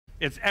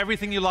It's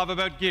everything you love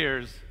about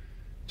Gears,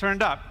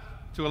 turned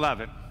up to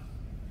 11.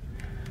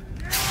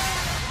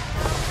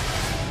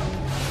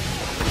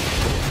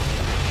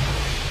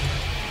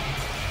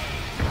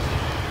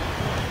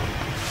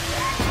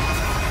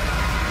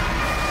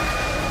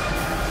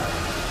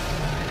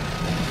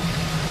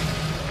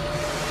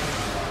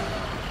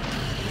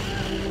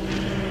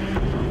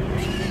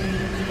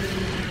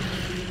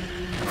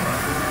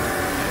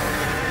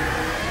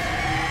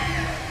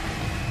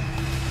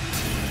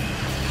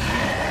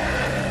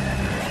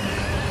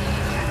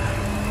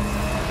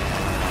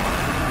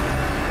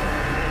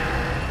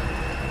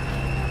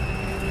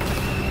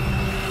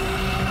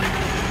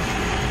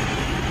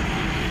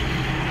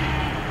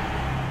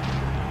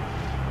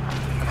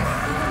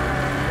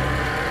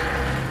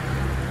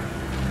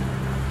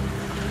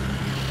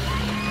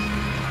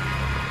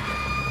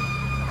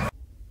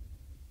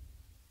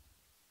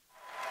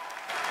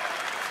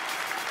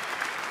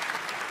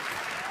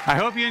 I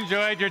hope you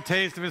enjoyed your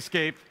taste of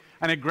Escape,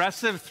 an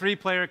aggressive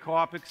three-player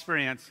co-op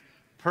experience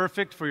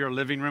perfect for your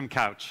living room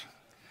couch.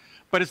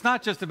 But it's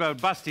not just about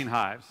busting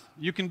hives.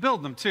 You can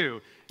build them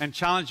too and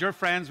challenge your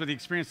friends with the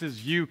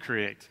experiences you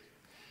create.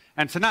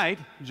 And tonight,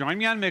 join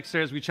me on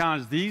Mixer as we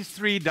challenge these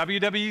three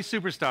WWE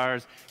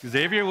superstars,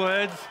 Xavier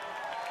Woods,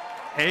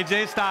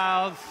 AJ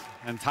Styles,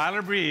 and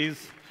Tyler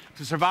Breeze,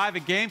 to survive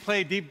a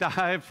gameplay deep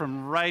dive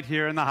from right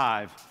here in the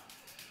Hive.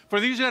 For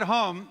those of you at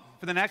home,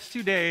 for the next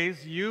 2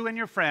 days, you and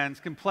your friends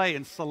can play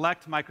in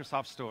select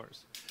Microsoft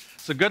stores.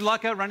 So good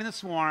luck out running the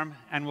swarm,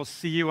 and we'll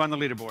see you on the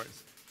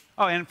leaderboards.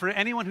 Oh, and for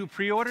anyone who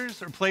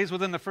pre-orders or plays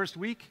within the first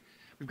week,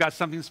 we've got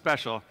something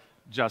special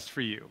just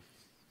for you.